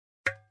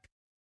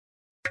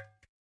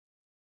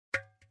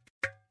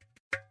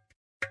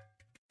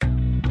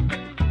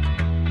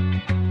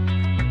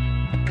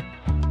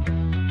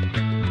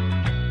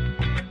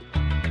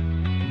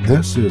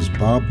This is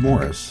Bob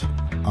Morris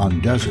on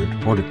Desert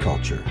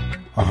Horticulture.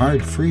 A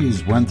hard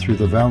freeze went through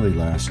the valley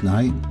last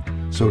night,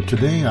 so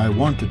today I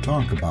want to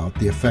talk about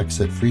the effects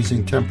that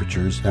freezing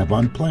temperatures have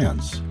on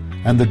plants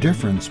and the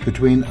difference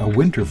between a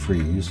winter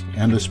freeze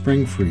and a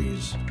spring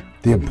freeze,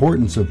 the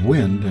importance of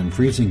wind and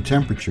freezing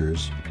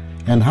temperatures,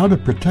 and how to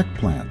protect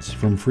plants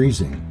from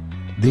freezing.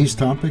 These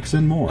topics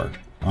and more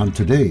on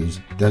today's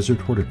Desert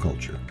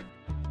Horticulture.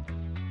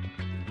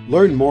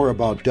 Learn more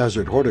about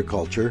desert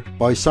horticulture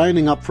by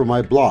signing up for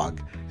my blog,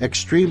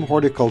 Extreme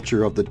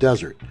Horticulture of the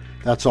Desert.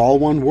 That's all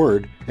one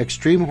word,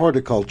 Extreme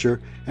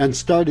Horticulture, and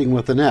starting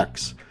with an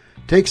X.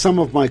 Take some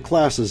of my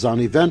classes on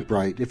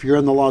Eventbrite if you're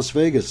in the Las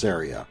Vegas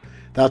area.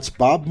 That's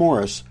Bob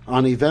Morris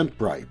on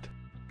Eventbrite.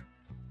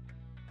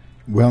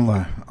 Well,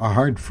 a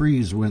hard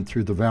freeze went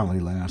through the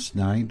valley last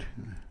night.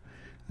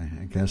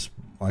 I guess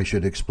I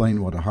should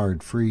explain what a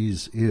hard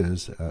freeze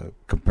is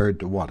compared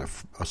to what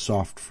a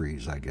soft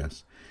freeze, I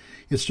guess.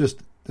 It's just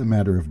a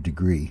matter of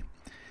degree,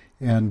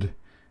 and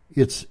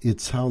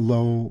it's how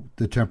low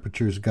the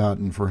temperature's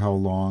gotten for how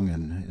long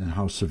and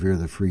how severe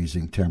the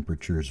freezing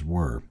temperatures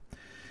were.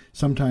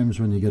 Sometimes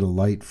when you get a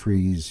light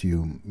freeze,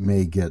 you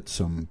may get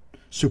some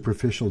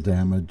superficial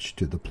damage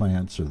to the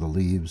plants or the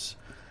leaves,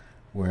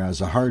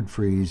 whereas a hard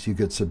freeze, you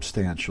get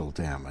substantial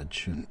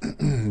damage.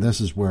 And this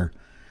is where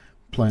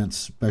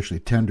plants, especially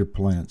tender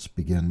plants,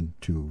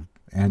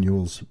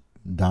 annuals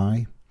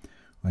die,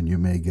 and you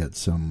may get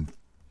some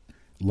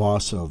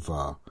loss of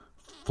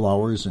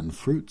flowers and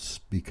fruits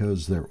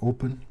because they're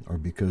open or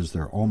because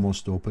they're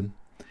almost open.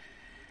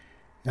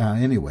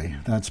 Anyway,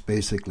 that's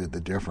basically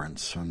the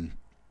difference. And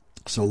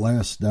so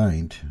last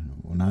night,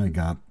 when I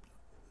got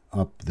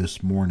up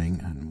this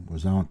morning and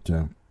was out,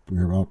 we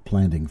were out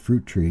planting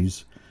fruit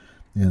trees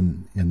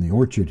in the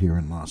orchard here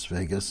in Las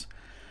Vegas.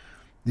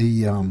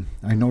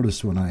 I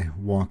noticed when I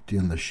walked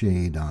in the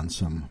shade on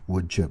some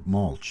wood chip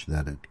mulch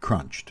that it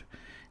crunched,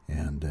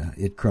 and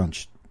it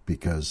crunched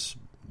because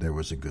there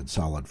was a good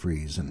solid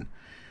freeze, and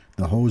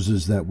the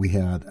hoses that we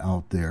had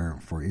out there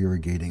for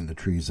irrigating the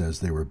trees as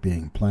they were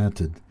being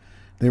planted,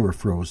 they were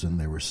frozen,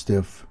 they were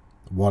stiff,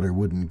 water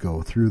wouldn't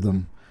go through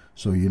them,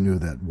 so you knew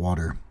that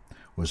water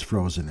was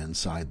frozen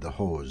inside the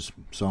hose.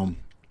 So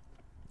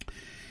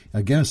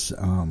I guess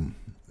a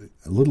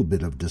little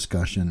bit of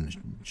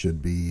discussion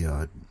should be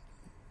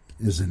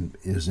is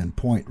in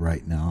point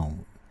right now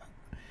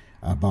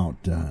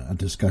about a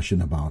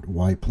discussion about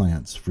why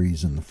plants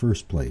freeze in the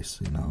first place.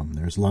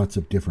 There's lots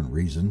of different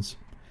reasons,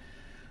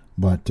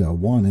 but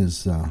one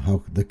is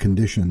how the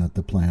condition that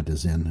the plant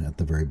is in at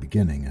the very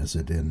beginning. Is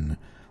it in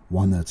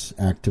one that's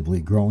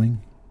actively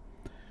growing?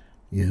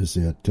 Is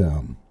it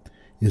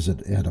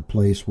at a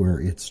place where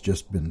it's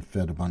just been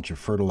fed a bunch of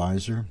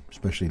fertilizer,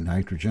 especially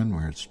nitrogen,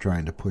 where it's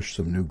trying to push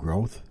some new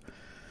growth?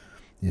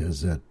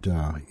 Is it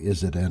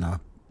in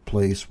a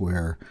place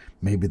where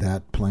maybe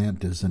that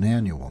plant is an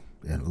annual?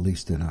 At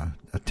least in a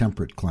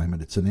temperate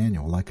climate, it's an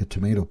annual, like a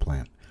tomato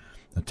plant.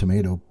 A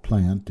tomato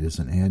plant is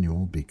an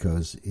annual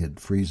because it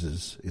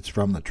freezes. It's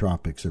from the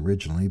tropics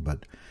originally, but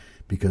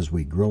because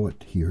we grow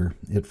it here,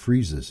 it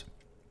freezes.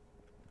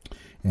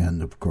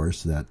 And, of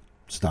course, that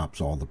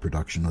stops all the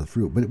production of the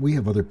fruit. But we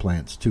have other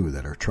plants, too,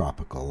 that are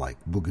tropical, like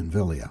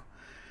bougainvillea,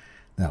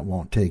 that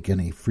won't take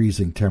any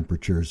freezing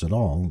temperatures at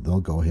all.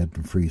 They'll go ahead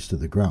and freeze to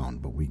the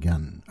ground, but we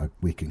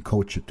can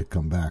coach it to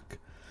come back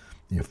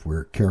if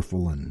we're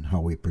careful in how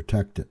we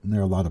protect it. And there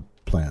are a lot of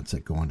plants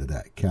that go into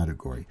that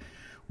category.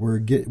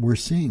 We're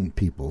seeing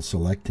people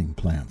selecting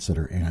plants that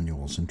are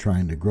annuals and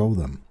trying to grow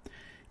them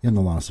in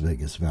the Las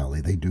Vegas Valley.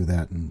 They do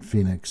that in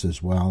Phoenix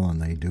as well, and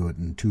they do it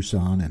in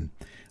Tucson and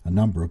a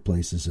number of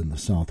places in the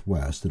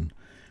Southwest. And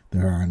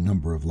there are a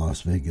number of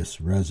Las Vegas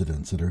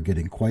residents that are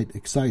getting quite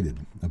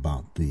excited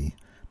about the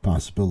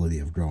possibility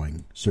of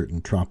growing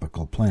certain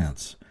tropical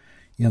plants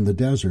in the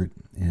desert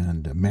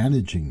and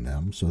managing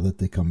them so that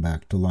they come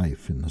back to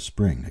life in the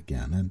spring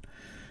again. And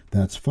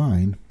that's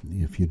fine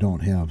if you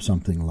don't have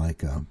something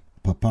like a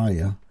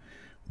papaya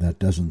that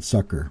doesn't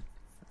sucker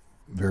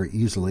very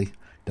easily,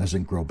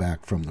 doesn't grow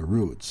back from the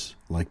roots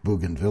like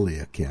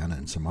bougainvillea can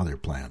and some other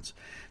plants.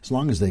 As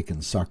long as they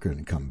can sucker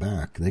and come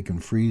back, they can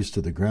freeze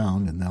to the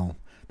ground and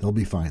they'll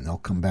be fine. They'll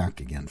come back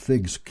again.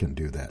 Figs can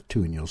do that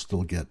too, and you'll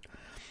still get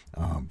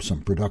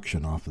some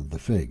production off of the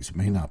figs. It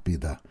may not be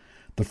the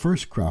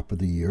first crop of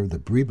the year,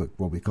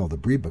 what we call the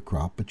breba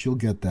crop, but you'll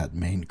get that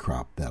main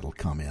crop that'll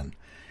come in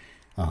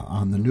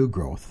on the new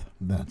growth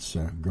that's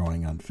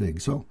growing on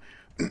figs. So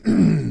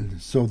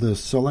the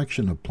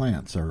selection of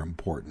plants are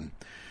important,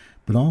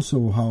 but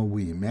also how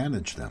we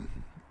manage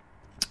them.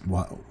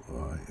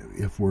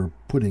 If we're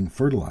putting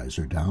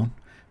fertilizer down,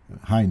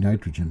 high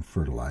nitrogen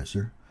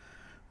fertilizer,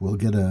 we'll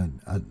get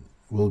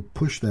we'll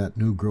push that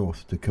new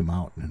growth to come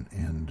out,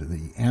 and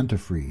the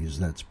antifreeze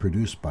that's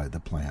produced by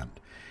the plant.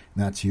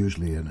 And that's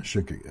usually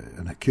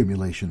an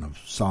accumulation of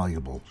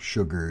soluble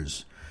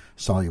sugars,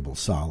 soluble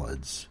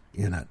solids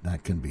in it.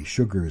 That can be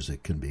sugars,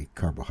 it can be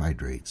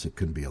carbohydrates, it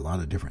can be a lot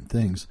of different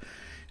things.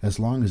 As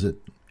long as it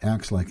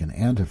acts like an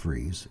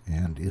antifreeze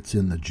and it's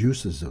in the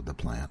juices of the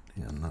plant,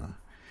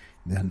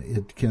 then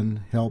it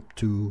can help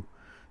to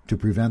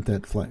prevent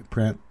that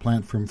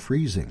plant from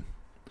freezing.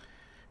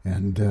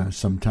 And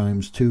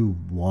sometimes, too,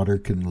 water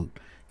can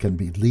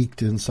be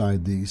leaked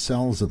inside the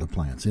cells of the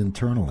plants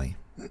internally.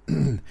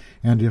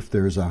 And if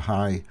there's a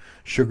high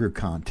sugar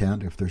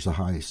content, if there's a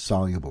high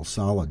soluble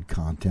solid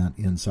content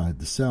inside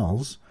the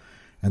cells,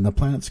 and the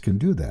plants can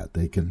do that,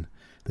 they can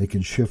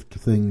shift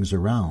things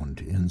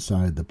around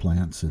inside the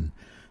plants, and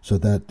so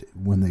that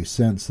when they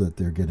sense that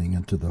they're getting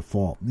into the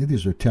fall,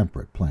 these are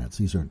temperate plants,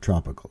 these aren't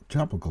tropical.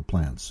 Tropical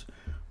plants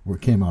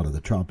came out of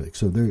the tropics,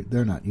 so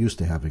they're not used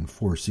to having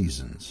 4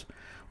 seasons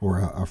or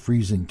a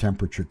freezing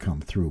temperature come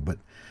through. But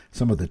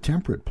some of the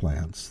temperate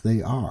plants, they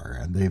are,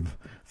 and they've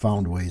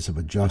found ways of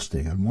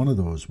adjusting. And one of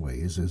those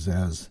ways is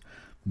as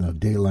the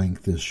day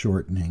length is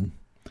shortening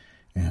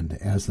and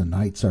as the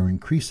nights are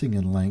increasing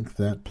in length,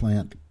 that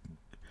plant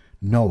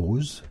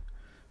knows,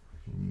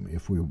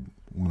 if we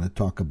want to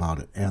talk about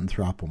it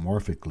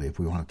anthropomorphically, if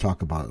we want to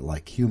talk about it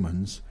like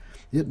humans,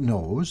 it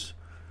knows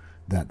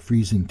that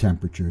freezing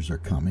temperatures are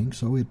coming,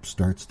 so it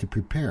starts to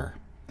prepare.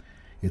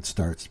 It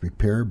starts to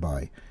prepare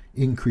by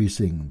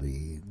increasing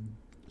the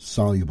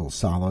soluble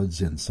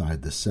solids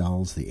inside the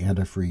cells, the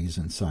antifreeze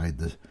inside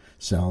the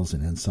cells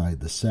and inside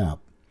the sap,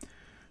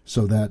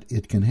 so that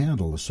it can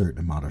handle a certain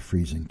amount of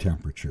freezing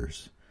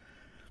temperatures.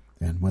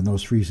 And when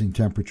those freezing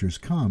temperatures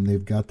come,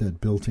 they've got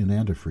that built-in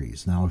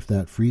antifreeze. Now, if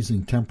that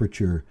freezing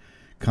temperature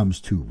comes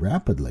too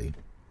rapidly,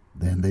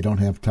 then they don't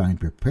have time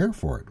to prepare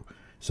for it,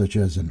 such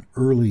as an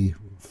early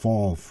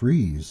fall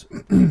freeze,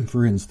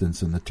 for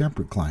instance, in the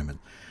temperate climate.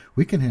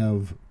 We can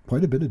have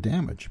quite a bit of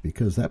damage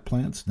because that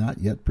plant's not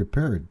yet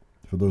prepared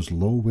for those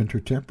low winter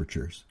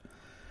temperatures.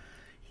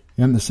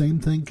 And the same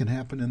thing can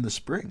happen in the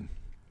spring.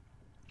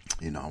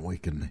 We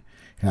can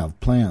have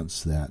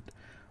plants that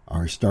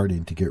are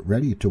starting to get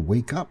ready to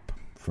wake up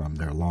from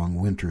their long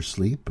winter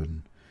sleep,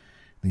 and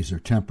these are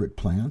temperate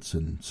plants,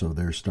 and so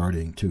they're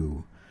starting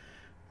to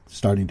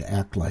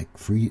act like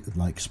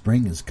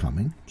spring is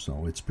coming.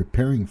 So it's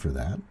preparing for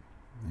that,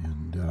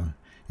 and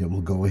it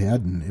will go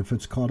ahead, and if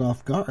it's caught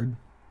off guard,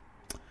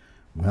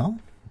 well,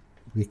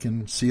 we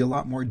can see a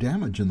lot more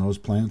damage in those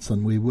plants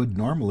than we would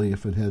normally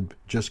if it had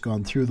just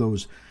gone through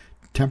those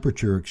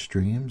temperature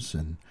extremes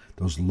and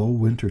those low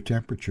winter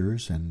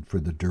temperatures, and for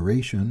the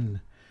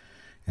duration.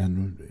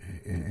 And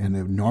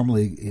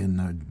normally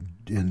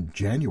in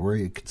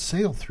January it could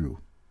sail through.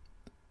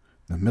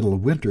 The middle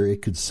of winter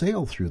it could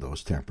sail through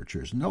those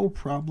temperatures, no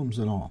problems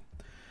at all.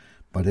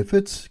 But if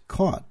it's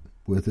caught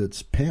with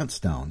its pants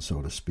down,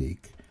 so to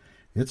speak,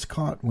 it's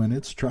caught when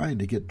it's trying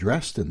to get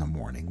dressed in the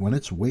morning, when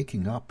it's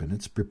waking up and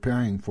it's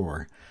preparing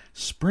for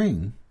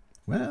spring,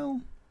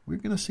 well, we're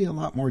going to see a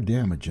lot more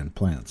damage in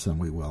plants than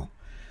we will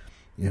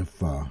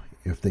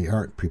if they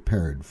aren't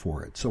prepared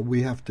for it. So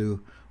we have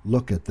to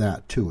look at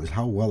that too, is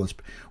how well it's.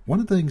 One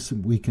of the things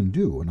that we can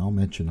do, and I'll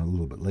mention a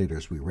little bit later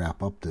as we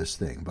wrap up this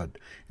thing,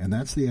 and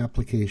that's the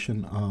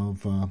application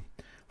of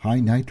high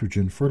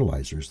nitrogen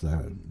fertilizers,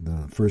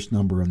 the first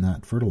number in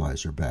that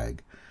fertilizer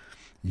bag.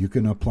 You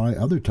can apply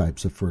other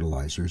types of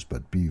fertilizers,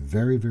 but be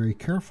very, very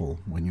careful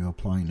when you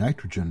apply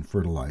nitrogen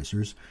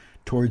fertilizers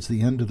towards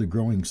the end of the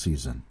growing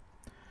season.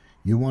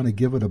 You want to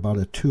give it about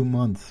a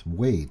 2-month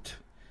wait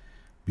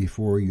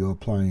before you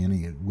apply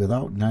any,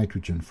 without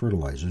nitrogen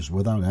fertilizers,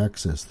 without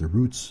the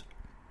roots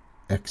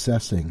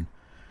accessing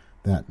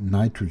that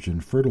nitrogen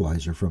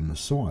fertilizer from the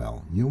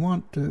soil. You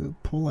want to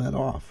pull that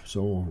off.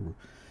 So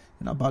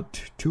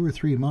about 2 or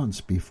 3 months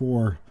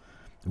before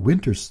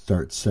winter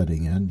starts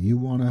setting in, you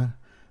want to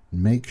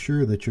make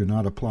sure that you're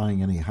not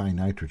applying any high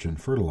nitrogen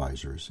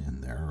fertilizers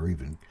in there, or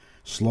even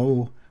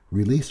slow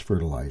release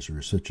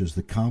fertilizers such as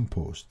the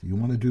compost. You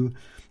want to do,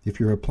 if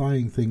you're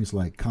applying things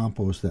like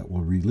compost that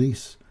will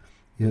release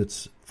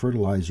its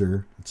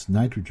fertilizer, its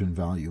nitrogen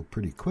value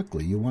pretty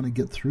quickly, you want to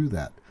get through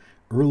that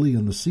early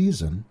in the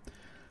season,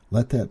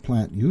 let that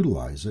plant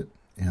utilize it,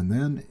 and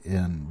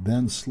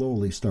then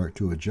slowly start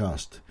to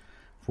adjust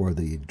for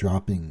the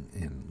dropping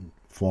in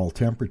fall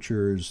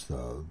temperatures,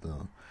 the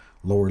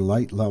lower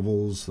light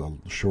levels, the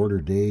shorter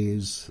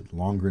days,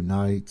 longer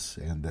nights,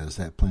 and as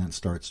that plant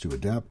starts to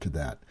adapt to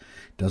that,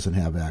 doesn't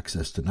have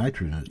access to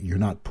nitrogen, you're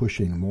not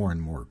pushing more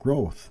and more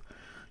growth.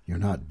 You're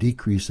not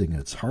decreasing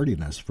its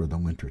hardiness for the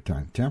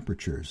wintertime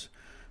temperatures.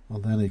 Well,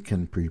 then it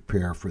can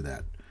prepare for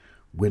that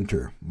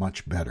winter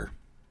much better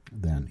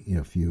than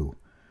if you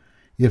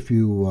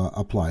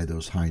apply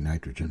those high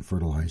nitrogen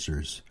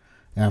fertilizers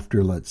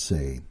after, let's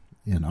say,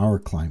 in our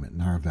climate,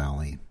 in our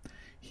valley,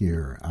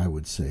 here, I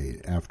would say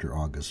after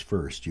August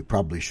 1st, you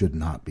probably should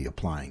not be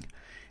applying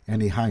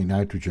any high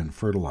nitrogen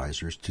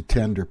fertilizers to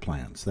tender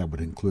plants. That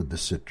would include the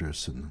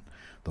citrus and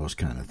those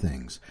kind of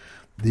things.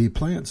 The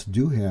plants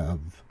do have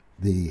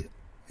the,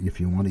 if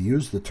you want to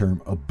use the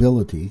term,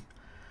 ability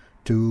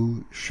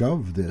to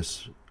shove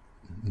this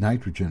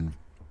nitrogen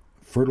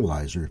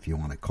fertilizer, if you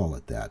want to call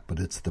it that, but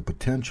it's the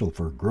potential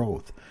for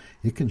growth.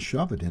 It can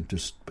shove it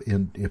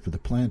if the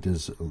plant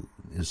is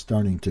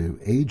starting to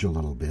age a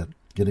little bit,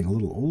 getting a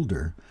little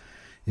older,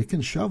 it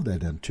can shove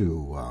that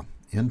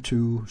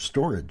into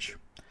storage.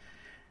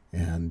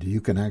 And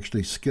you can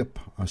actually skip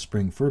a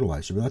spring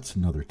fertilizer. That's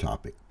another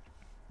topic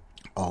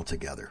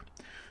altogether.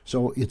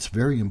 So it's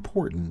very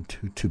important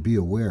to be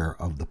aware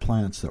of the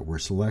plants that we're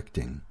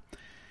selecting.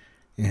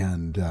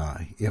 And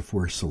if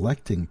we're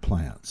selecting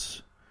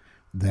plants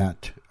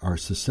that are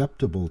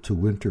susceptible to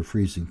winter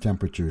freezing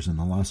temperatures in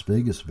the Las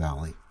Vegas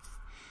Valley,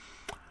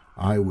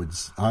 I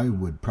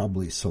would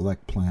probably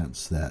select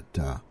plants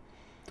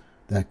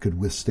that could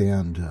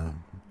withstand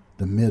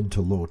the mid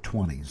to low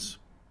 20s,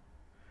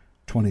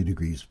 20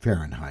 degrees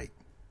Fahrenheit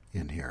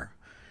in here.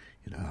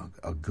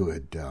 A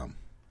good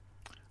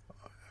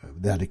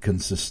that it can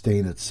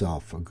sustain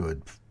itself a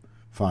good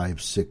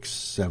 5, 6,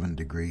 7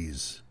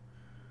 degrees,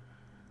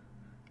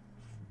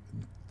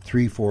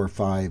 3, 4,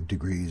 5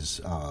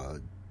 degrees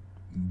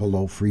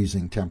below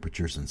freezing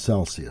temperatures in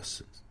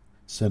Celsius,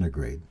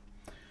 centigrade.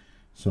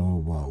 So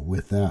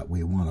with that,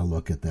 we want to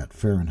look at that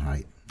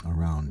Fahrenheit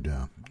around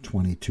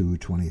 22,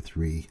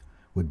 23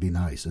 would be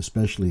nice,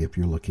 especially if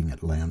you're looking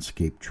at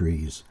landscape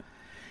trees.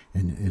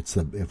 And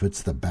if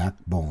it's the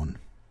backbone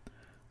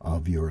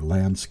of your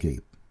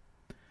landscape,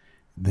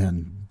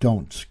 then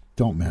don't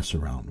mess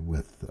around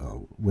with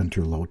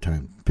winter low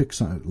time. Pick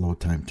some low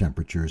time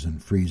temperatures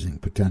and freezing,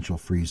 potential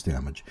freeze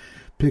damage.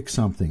 Pick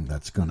something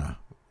that's going to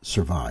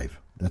survive,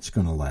 that's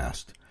going to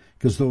last,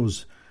 because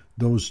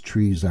those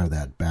trees are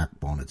that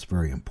backbone. It's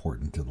very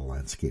important to the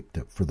landscape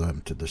for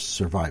them to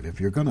survive.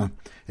 If you're going to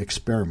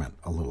experiment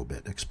a little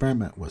bit,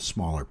 experiment with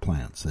smaller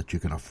plants that you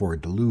can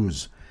afford to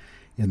lose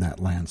in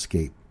that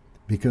landscape,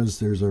 because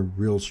there's a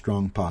real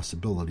strong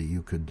possibility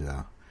you could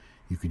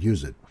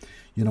use it.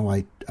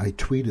 I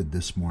tweeted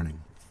this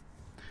morning.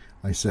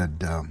 I said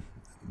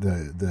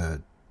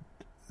the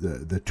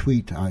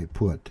tweet I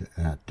put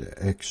at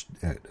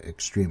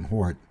Extreme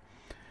Hort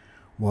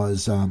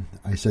was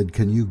I said,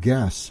 can you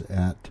guess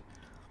at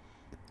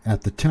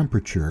the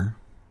temperature,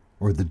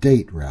 or the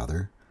date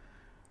rather,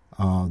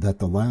 that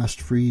the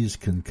last freeze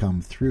can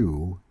come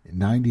through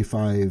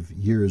 95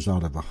 years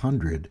out of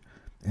 100,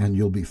 and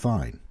you'll be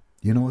fine.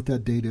 You know what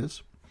that date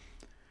is?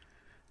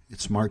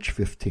 It's March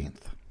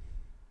 15th.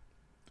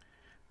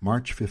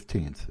 March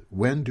 15th.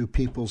 When do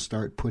people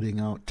start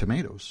putting out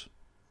tomatoes?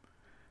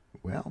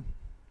 Well,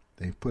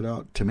 they put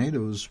out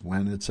tomatoes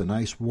when it's a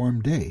nice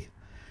warm day.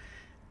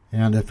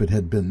 And if it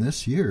had been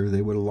this year,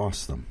 they would have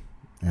lost them.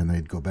 And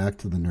they'd go back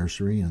to the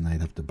nursery and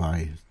they'd have to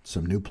buy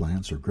some new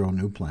plants or grow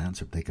new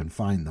plants if they can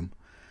find them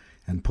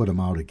and put them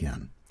out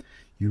again.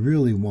 You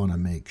really want to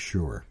make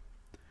sure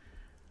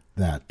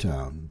that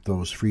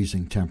those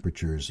freezing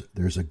temperatures,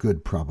 there's a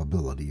good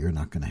probability you're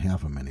not going to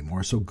have them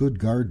anymore. So good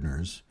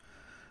gardeners,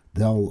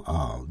 they'll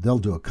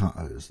do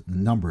a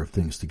number of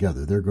things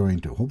together. They're going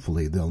to,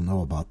 hopefully they'll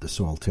know about the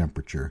soil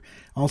temperature.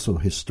 Also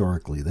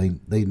historically,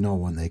 they know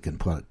when they can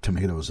put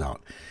tomatoes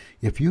out.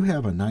 If you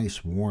have a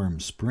nice warm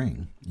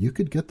spring, you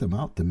could get them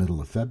out the middle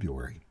of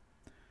February.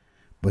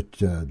 But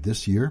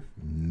this year,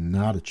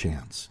 not a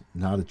chance,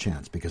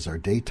 because our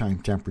daytime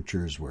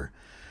temperatures were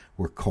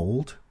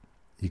cold.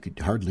 You could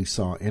hardly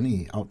saw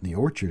any out in the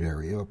orchard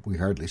area. We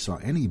hardly saw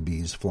any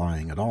bees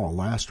flying at all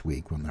last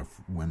week when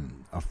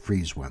a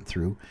freeze went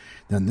through.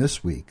 Then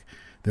this week,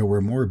 there were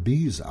more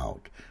bees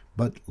out,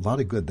 but a lot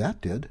of good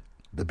that did.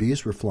 The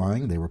bees were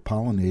flying. They were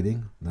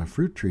pollinating the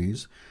fruit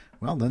trees.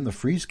 Well, then the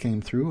freeze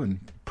came through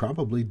and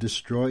probably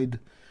destroyed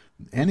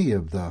any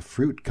of the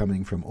fruit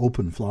coming from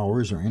open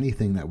flowers or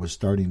anything that was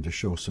starting to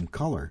show some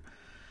color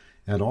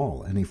at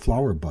all. Any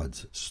flower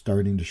buds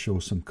starting to show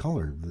some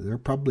color, they're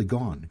probably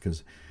gone,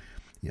 because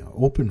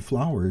open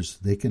flowers,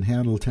 they can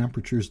handle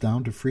temperatures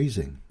down to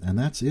freezing, and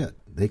that's it.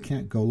 They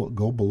can't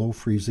go below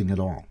freezing at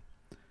all.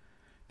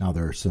 Now,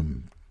 there are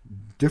some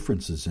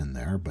differences in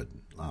there, but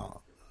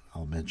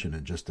I'll mention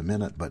in just a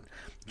minute. But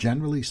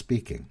generally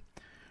speaking,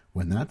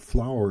 when that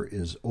flower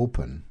is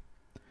open,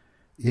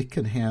 it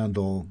can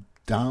handle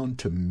down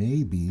to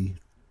maybe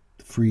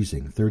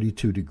freezing,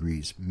 32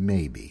 degrees,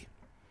 maybe.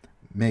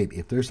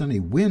 If there's any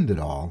wind at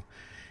all,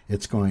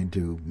 it's going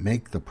to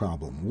make the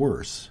problem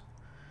worse.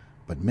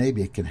 But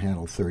maybe it can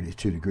handle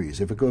 32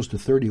 degrees. If it goes to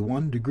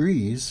 31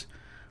 degrees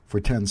for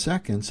 10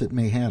 seconds, it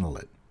may handle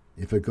it.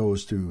 If it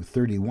goes to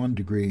 31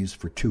 degrees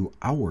for 2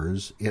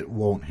 hours, it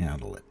won't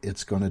handle it.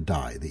 It's going to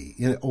die.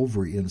 The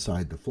ovary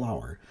inside the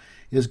flower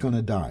is going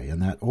to die,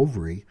 and that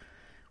ovary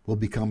will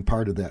become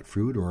part of that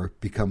fruit, or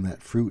become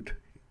that fruit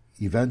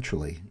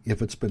eventually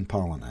if it's been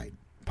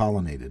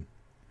pollinated,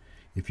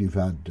 if you've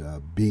had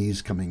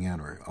bees coming in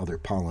or other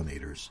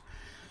pollinators.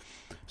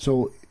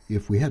 So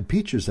if we had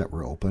peaches that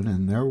were open,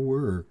 and there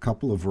were a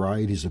couple of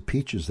varieties of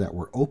peaches that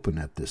were open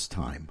at this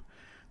time.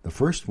 The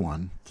first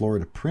one,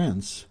 Florida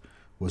Prince,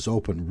 was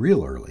open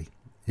real early.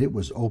 It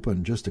was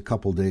open just a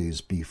couple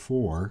days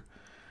before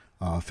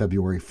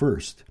February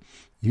 1st.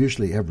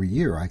 Usually every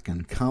year I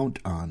can count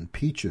on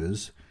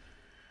peaches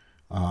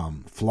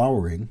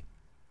flowering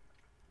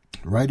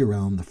right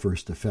around the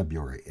 1st of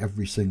February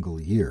every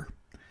single year.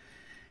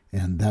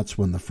 And that's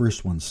when the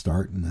first ones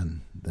start, and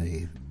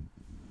then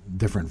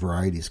different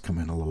varieties come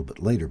in a little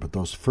bit later. But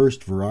those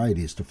first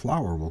varieties to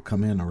flower will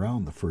come in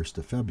around the 1st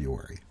of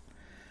February.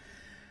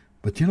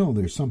 But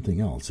there's something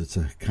else. It's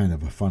a kind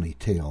of a funny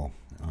tale.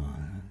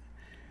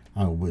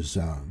 I was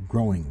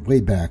growing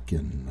way back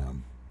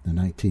in the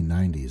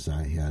 1990s.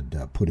 I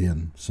had put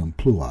in some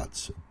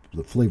Pluots,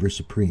 the Flavor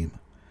Supreme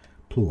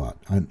Pluot.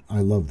 I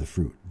love the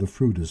fruit. The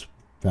fruit is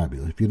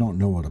fabulous. If you don't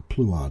know what a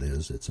Pluot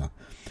is, it's a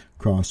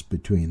cross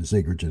between,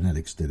 Zager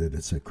Genetics did it,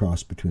 it's a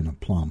cross between a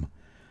plum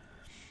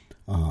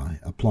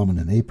and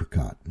an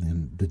apricot.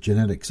 And the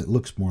genetics, it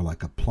looks more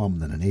like a plum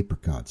than an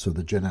apricot, so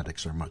the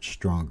genetics are much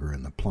stronger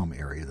in the plum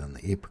area than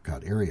the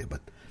apricot area,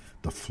 but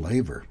the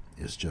flavor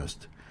is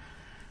just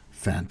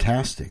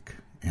fantastic.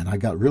 And I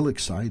got real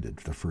excited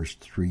the first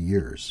 3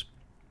 years.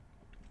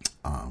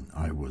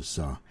 I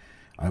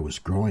was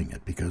growing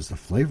it because the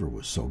flavor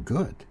was so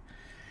good.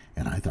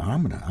 And I thought,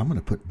 I'm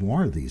gonna put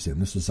more of these in.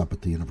 This is up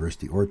at the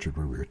University Orchard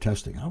where we were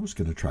testing. I was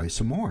going to try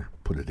some more,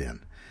 put it in.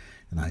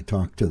 And I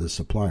talked to the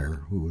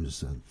supplier, who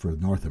was for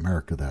North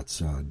America,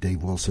 that's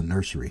Dave Wilson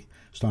Nursery.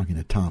 I was talking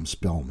to Tom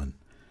Spellman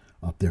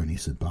up there, and he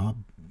said,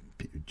 Bob,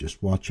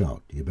 just watch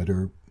out. You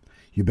better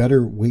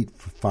wait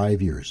for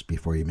 5 years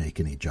before you make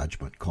any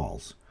judgment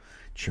calls.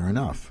 Sure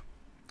enough,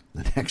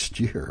 the next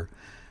year,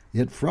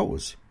 it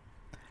froze.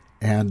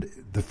 And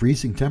the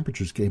freezing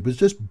temperatures came. It was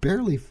just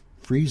barely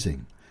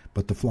freezing,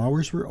 but the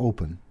flowers were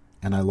open,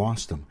 and I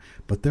lost them.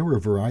 But there were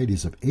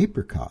varieties of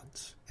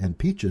apricots and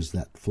peaches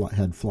that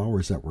had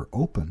flowers that were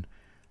open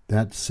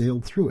that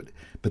sailed through it.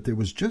 But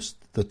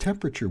the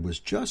temperature was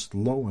just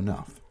low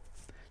enough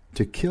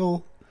to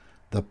kill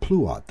the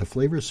Pluot, the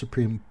Flavor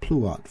Supreme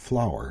Pluot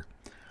flower,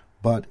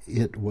 but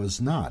it was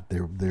not.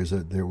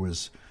 There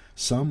was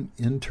some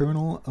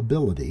internal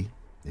ability,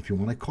 if you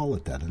want to call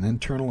it that, an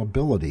internal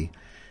ability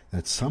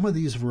that some of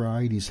these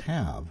varieties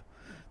have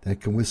that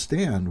can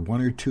withstand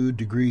 1 or 2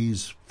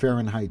 degrees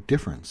Fahrenheit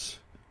difference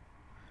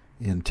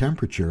in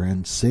temperature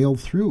and sail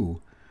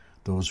through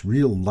those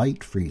real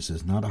light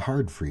freezes, not a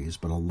hard freeze,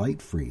 but a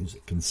light freeze.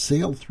 It can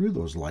sail through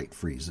those light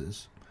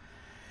freezes,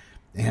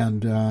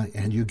 and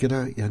you get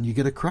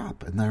a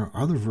crop. And there are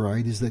other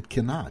varieties that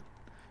cannot.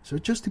 So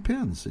it just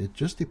depends. It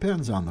just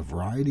depends on the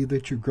variety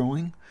that you're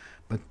growing.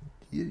 But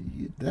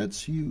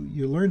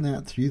you learn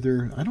that through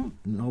either, I don't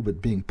know,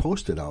 but being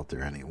posted out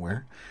there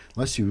anywhere,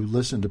 unless you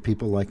listen to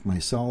people like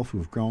myself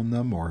who've grown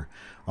them, or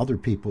other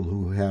people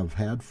who have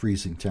had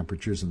freezing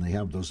temperatures and they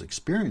have those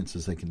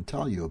experiences they can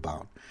tell you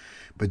about.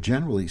 But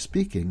generally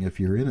speaking, if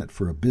you're in it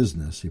for a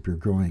business, if you're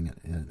growing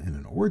in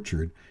an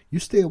orchard, you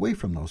stay away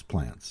from those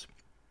plants.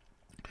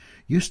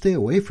 You stay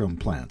away from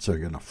plants that are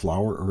going to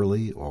flower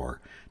early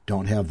or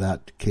don't have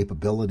that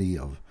capability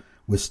of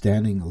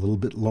withstanding a little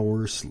bit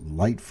lower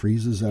light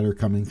freezes that are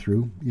coming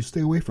through. You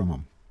stay away from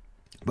them.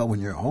 But when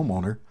you're a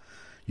homeowner,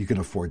 you can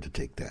afford to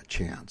take that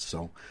chance.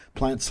 So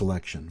plant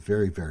selection,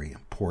 very, very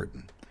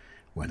important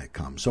when it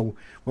comes. So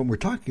when we're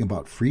talking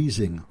about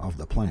freezing of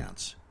the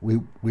plants, we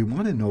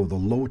want to know the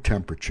low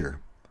temperature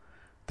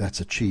that's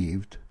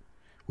achieved.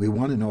 We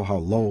want to know how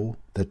low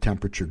the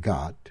temperature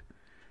got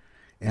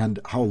and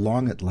how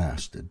long it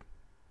lasted,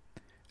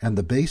 and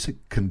the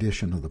basic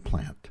condition of the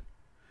plant.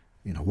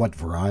 What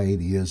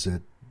variety is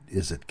it?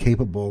 Is it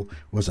capable?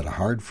 Was it a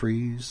hard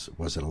freeze?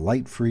 Was it a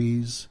light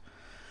freeze?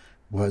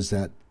 Was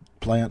that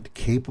plant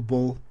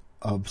capable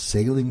of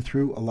sailing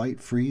through a light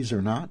freeze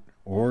or not?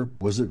 Or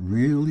was it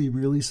really,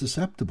 really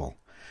susceptible?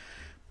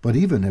 But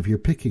even if you're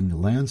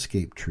picking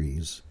landscape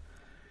trees,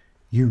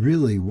 you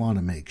really want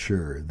to make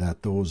sure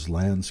that those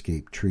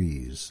landscape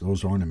trees,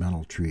 those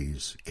ornamental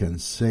trees, can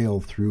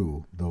sail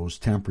through those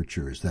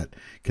temperatures, that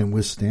can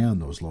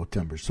withstand those low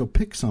temperatures. So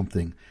pick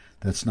something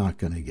that's not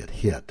going to get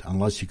hit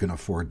unless you can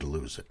afford to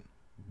lose it.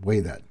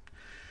 Weigh that.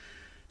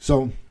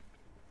 So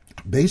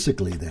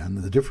basically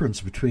then, the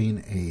difference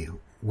between a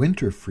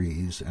winter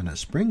freeze and a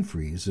spring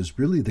freeze is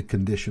really the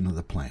condition of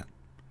the plant.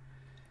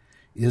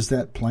 Is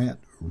that plant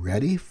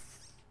ready?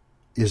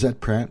 Is that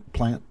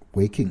plant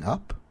waking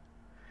up?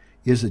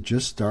 Is it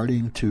just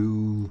starting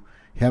to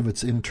have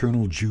its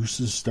internal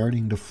juices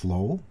starting to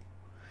flow?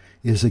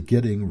 Is it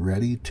getting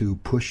ready to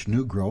push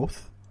new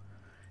growth?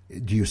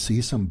 Do you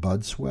see some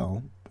bud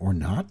swell or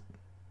not?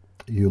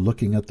 Are you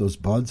looking at those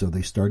buds? Are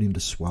they starting to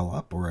swell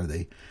up, or are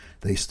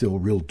they still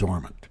real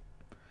dormant?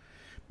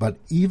 But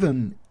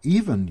even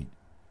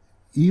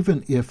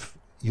if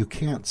you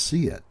can't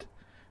see it,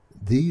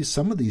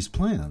 some of these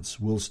plants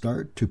will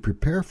start to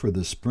prepare for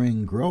the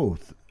spring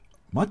growth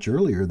much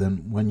earlier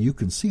than when you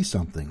can see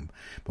something.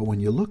 But when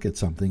you look at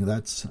something,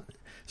 that's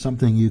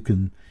something you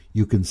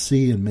can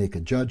see and make a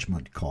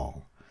judgment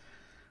call.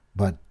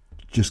 But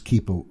just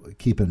keep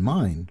in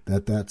mind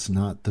that that's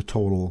not the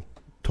total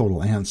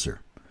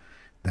answer.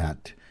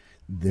 That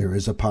there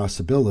is a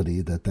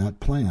possibility that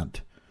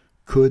plant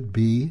could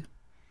be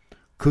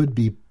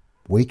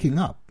waking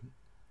up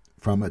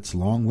from its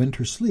long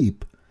winter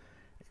sleep,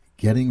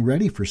 getting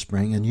ready for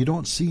spring, and you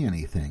don't see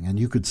anything, and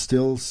you could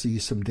still see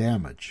some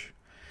damage.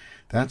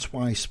 That's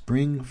why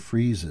spring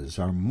freezes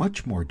are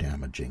much more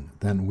damaging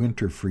than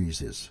winter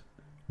freezes,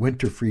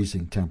 winter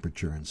freezing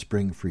temperature and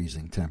spring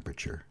freezing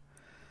temperature.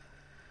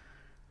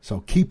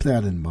 So keep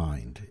that in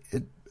mind.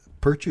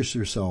 purchase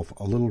yourself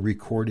a little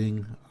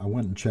recording. I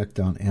went and checked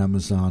on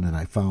Amazon, and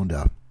I found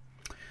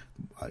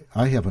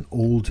I have an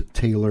old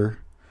Taylor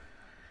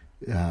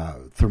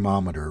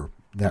thermometer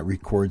that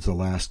records the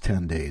last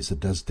 10 days.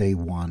 It does day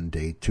 1,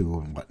 day 2,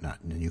 and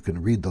whatnot. And you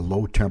can read the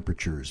low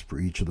temperatures for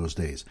each of those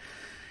days.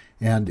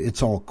 And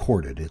it's all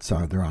corded.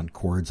 They're on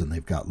cords, and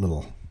they've got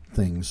little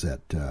things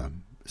that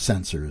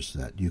sensors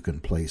that you can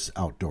place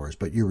outdoors,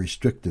 but you're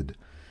restricted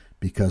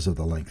because of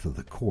the length of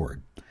the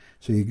cord.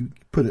 So you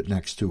put it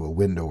next to a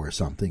window or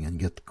something and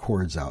get the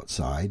cords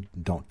outside.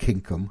 Don't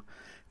kink them.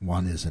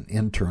 One is an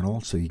internal,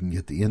 so you can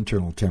get the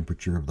internal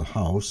temperature of the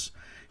house,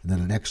 and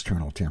then an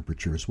external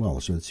temperature as well.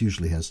 So it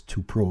usually has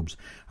 2 probes.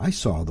 I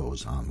saw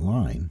those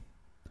online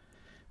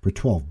for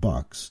 $12,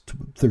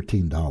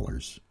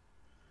 $13.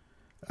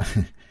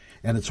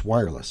 And it's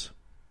wireless.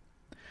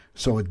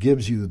 So it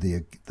gives you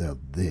the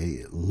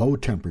low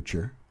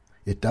temperature.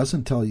 It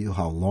doesn't tell you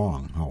how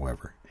long,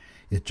 however.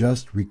 It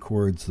just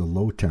records the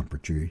low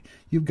temperature.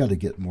 You've got to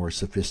get more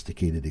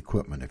sophisticated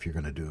equipment if you're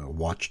going to do a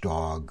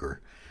watchdog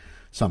or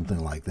something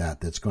like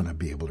that that's going to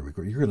be able to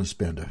record. You're going to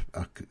spend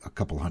a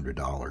couple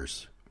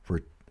 $100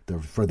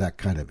 for that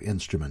kind of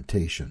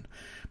instrumentation.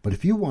 But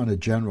if you want a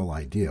general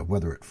idea of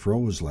whether it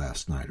froze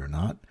last night or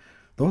not,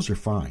 those are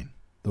fine.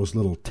 Those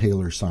little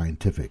Taylor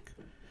Scientific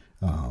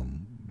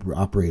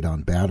operate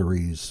on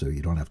batteries, so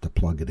you don't have to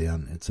plug it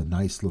in. It's a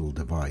nice little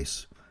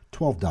device.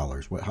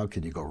 $12. How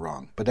can you go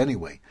wrong? But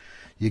anyway,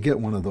 you get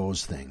one of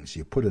those things.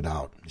 You put it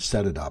out,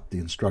 set it up. The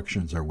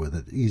instructions are with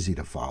it. Easy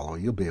to follow.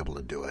 You'll be able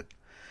to do it.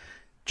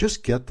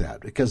 Just get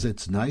that, because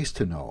it's nice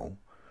to know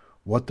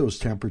what those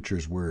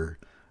temperatures were,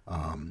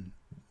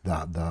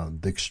 the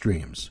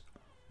extremes.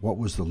 What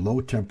was the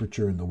low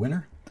temperature in the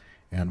winter,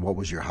 and what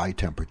was your high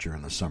temperature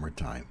in the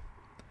summertime?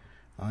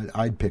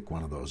 I'd pick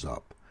one of those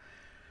up.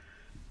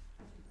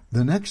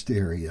 The next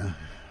area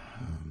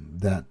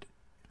that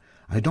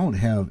I don't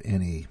have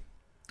any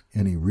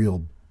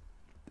real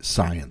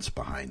science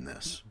behind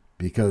this,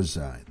 because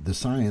the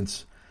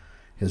science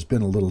has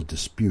been a little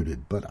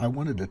disputed, but I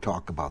wanted to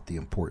talk about the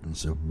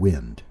importance of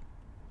wind.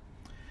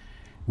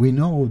 We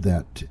know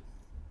that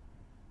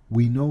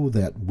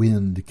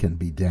wind can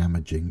be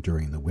damaging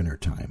during the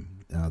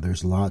wintertime.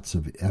 There's lots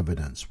of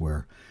evidence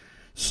where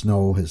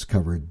snow has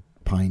covered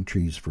pine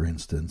trees, for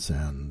instance,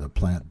 and the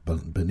plant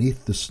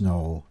beneath the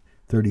snow,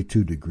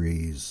 32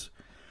 degrees,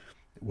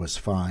 was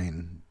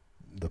fine.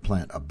 The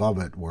plant above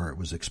it, where it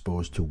was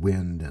exposed to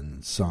wind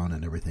and sun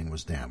and everything,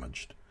 was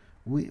damaged.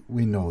 We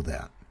know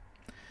that.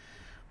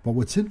 But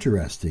what's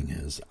interesting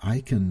is I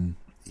can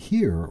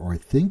hear, or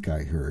think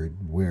I heard,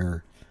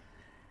 where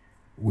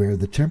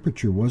the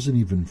temperature wasn't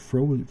even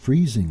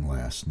freezing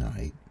last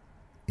night,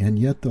 and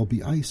yet there'll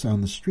be ice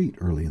on the street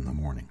early in the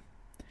morning.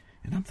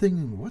 And I'm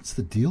thinking, what's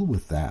the deal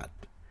with that?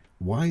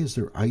 Why is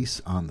there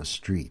ice on the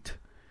street?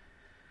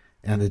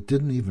 And it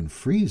didn't even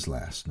freeze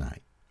last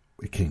night.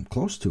 It came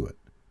close to it,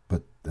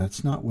 but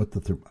that's not what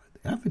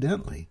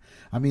evidently,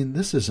 I mean,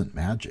 this isn't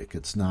magic.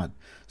 It's not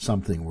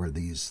something where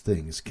these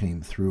things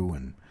came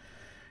through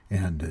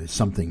and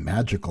something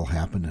magical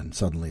happened and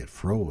suddenly it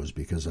froze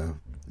because a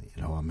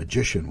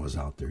magician was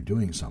out there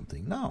doing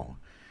something. No,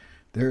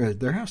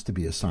 there has to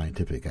be a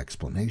scientific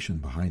explanation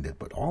behind it.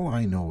 But all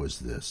I know is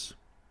this.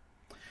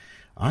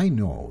 I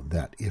know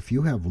that if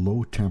you have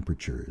low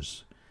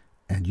temperatures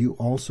and you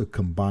also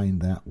combine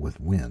that with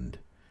wind,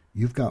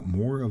 you've got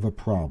more of a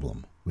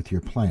problem with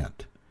your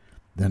plant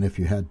than if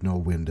you had no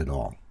wind at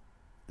all.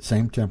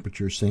 Same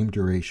temperature, same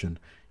duration,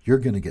 you're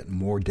going to get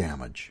more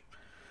damage.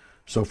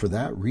 So for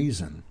that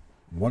reason,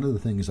 one of the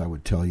things I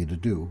would tell you to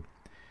do,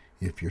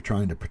 if you're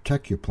trying to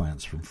protect your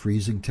plants from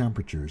freezing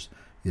temperatures,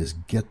 is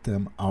get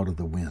them out of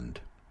the wind.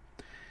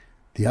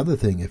 The other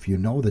thing, if you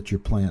know that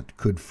your plant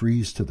could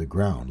freeze to the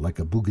ground, like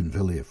a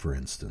bougainvillea, for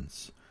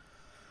instance,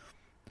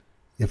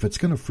 if it's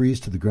going to freeze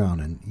to the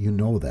ground and you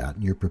know that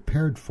and you're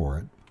prepared for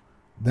it,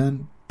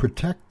 then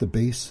protect the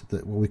base,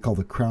 what we call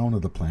the crown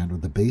of the plant, or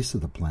the base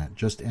of the plant,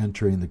 just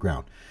entering the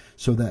ground,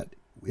 so that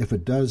if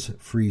it does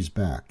freeze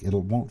back, it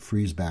won't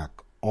freeze back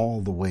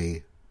all the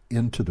way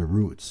into the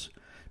roots.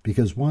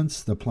 Because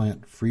once the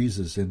plant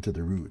freezes into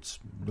the roots,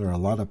 there are a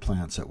lot of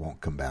plants that won't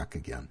come back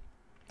again.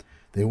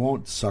 They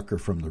won't sucker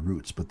from the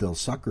roots, but they'll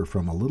sucker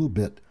from a little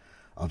bit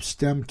of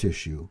stem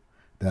tissue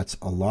that's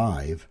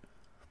alive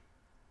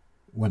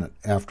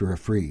after a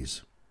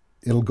freeze.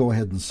 It'll go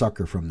ahead and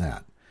sucker from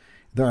that.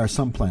 There are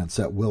some plants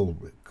that will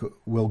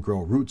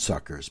grow root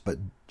suckers, but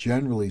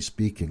generally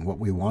speaking, what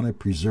we want to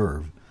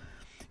preserve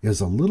is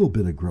a little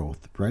bit of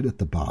growth right at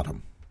the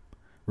bottom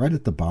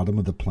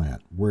of the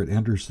plant where it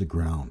enters the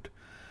ground.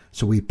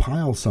 So we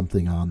pile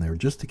something on there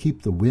just to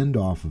keep the wind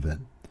off of it,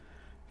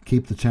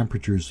 keep the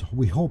temperatures,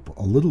 we hope,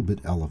 a little bit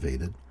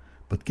elevated,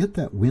 but get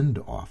that wind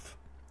off.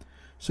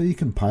 So you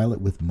can pile it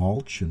with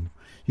mulch, and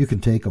you can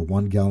take a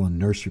 1-gallon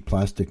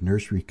plastic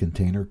nursery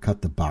container,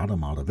 cut the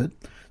bottom out of it,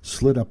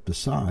 slit up the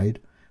side,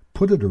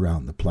 put it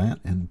around the plant,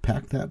 and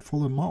pack that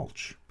full of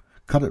mulch.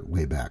 Cut it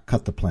way back,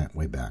 cut the plant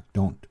way back.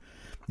 Don't,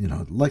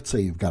 let's say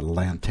you've got a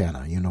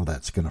lantana,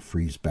 that's going to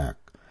freeze back.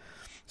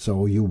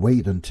 So you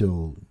wait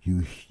until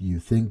you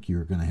think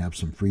you're going to have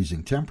some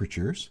freezing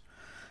temperatures.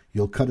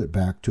 You'll cut it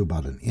back to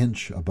about 1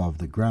 inch above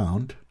the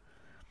ground.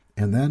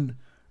 And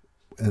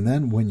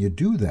then when you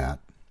do that,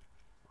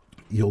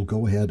 you'll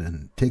go ahead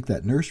and take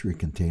that nursery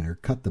container,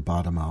 cut the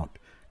bottom out,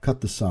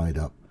 cut the side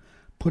up,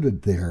 put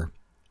it there,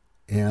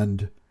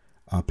 and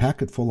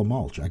pack it full of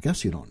mulch. I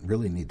guess you don't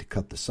really need to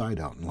cut the side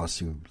out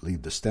unless you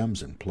leave the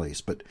stems in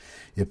place. But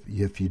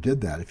if you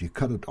did that, if you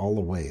cut it all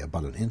the way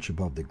about 1 inch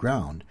above the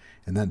ground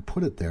and then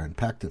put it there and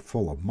packed it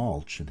full of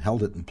mulch and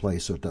held it in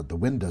place so that the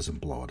wind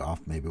doesn't blow it off,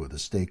 maybe with a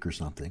stake or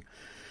something,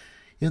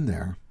 in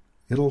there,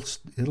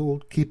 it'll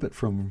keep it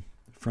from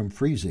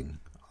freezing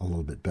a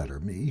little bit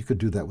better. You could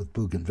do that with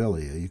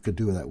bougainvillea. You could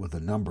do that with a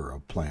number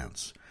of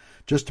plants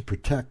just to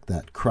protect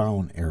that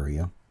crown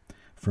area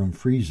from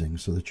freezing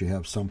so that you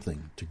have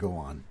something to go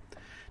on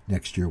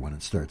next year when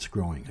it starts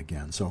growing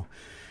again. So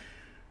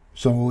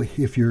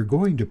if you're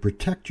going to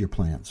protect your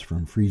plants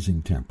from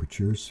freezing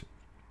temperatures,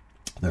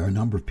 there are a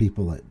number of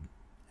people that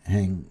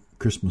hang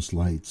Christmas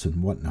lights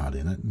and whatnot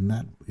in it, and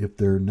that if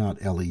they're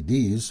not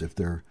LEDs, if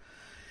they're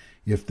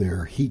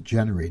heat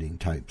generating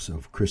types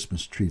of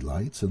Christmas tree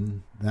lights,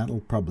 and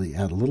that'll probably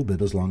add a little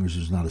bit as long as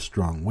there's not a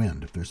strong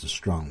wind. If there's a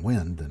strong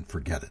wind, then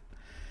forget it.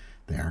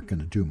 They aren't going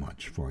to do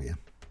much for you.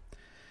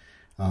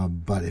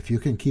 But if you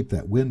can keep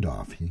that wind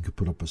off, you can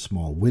put up a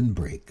small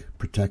windbreak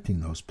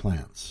protecting those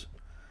plants.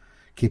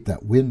 Keep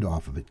that wind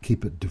off of it.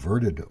 Keep it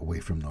diverted away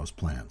from those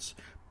plants.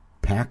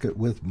 Pack it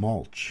with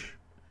mulch.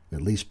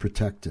 At least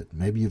protect it.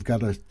 Maybe you've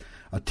got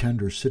a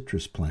tender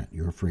citrus plant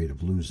you're afraid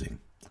of losing.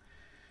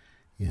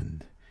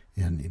 And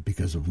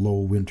because of low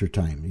winter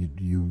time,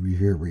 you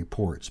hear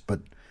reports.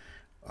 But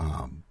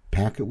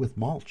pack it with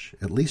mulch.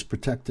 At least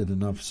protect it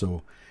enough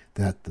so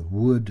that the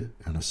wood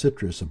and a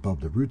citrus above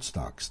the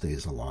rootstock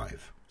stays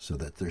alive, so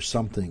that there's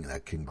something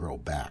that can grow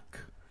back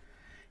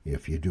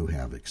if you do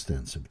have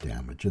extensive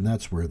damage. And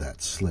that's where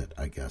that slit,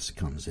 I guess,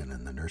 comes in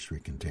the nursery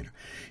container.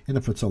 And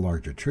if it's a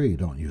larger tree,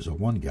 don't use a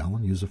 1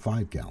 gallon, use a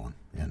 5 gallon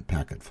and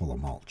pack it full of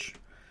mulch.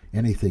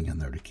 Anything in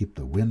there to keep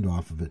the wind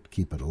off of it,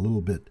 keep it a little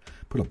bit,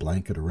 put a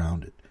blanket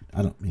around it.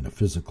 I don't mean a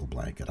physical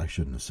blanket. I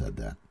shouldn't have said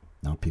that.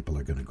 Now people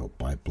are going to go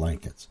buy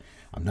blankets.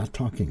 I'm not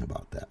talking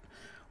about that.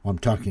 What I'm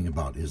talking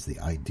about is the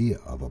idea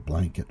of a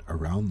blanket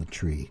around the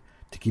tree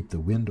to keep the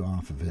wind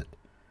off of it,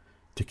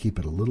 to keep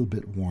it a little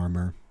bit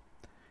warmer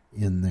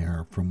in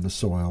there from the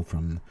soil,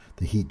 from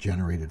the heat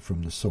generated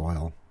from the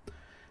soil.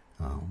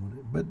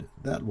 But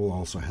that will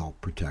also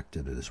help protect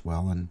it as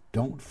well. And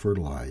don't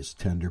fertilize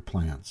tender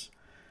plants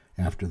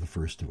after the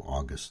 1st of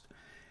August.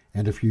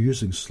 And if you're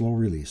using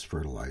slow-release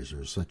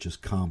fertilizers, such as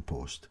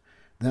compost,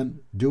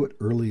 then do it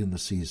early in the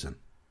season.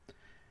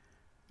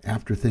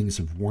 After things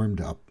have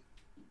warmed up,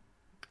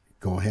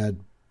 go ahead,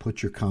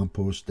 put your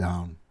compost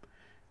down,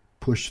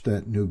 push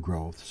that new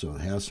growth so it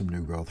has some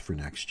new growth for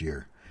next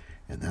year,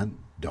 and then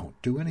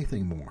don't do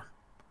anything more.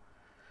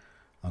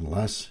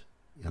 Unless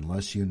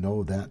you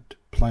know that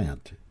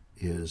plant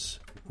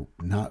is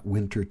not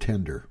winter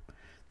tender,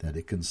 that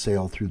it can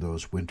sail through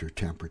those winter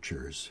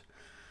temperatures.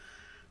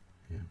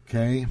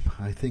 Okay,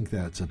 I think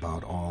that's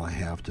about all I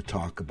have to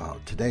talk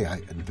about today.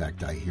 In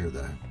fact, I hear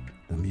the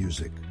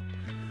music.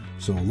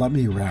 So let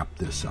me wrap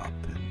this up.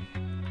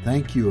 And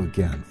thank you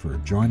again for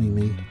joining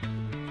me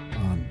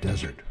on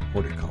Desert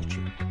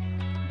Horticulture.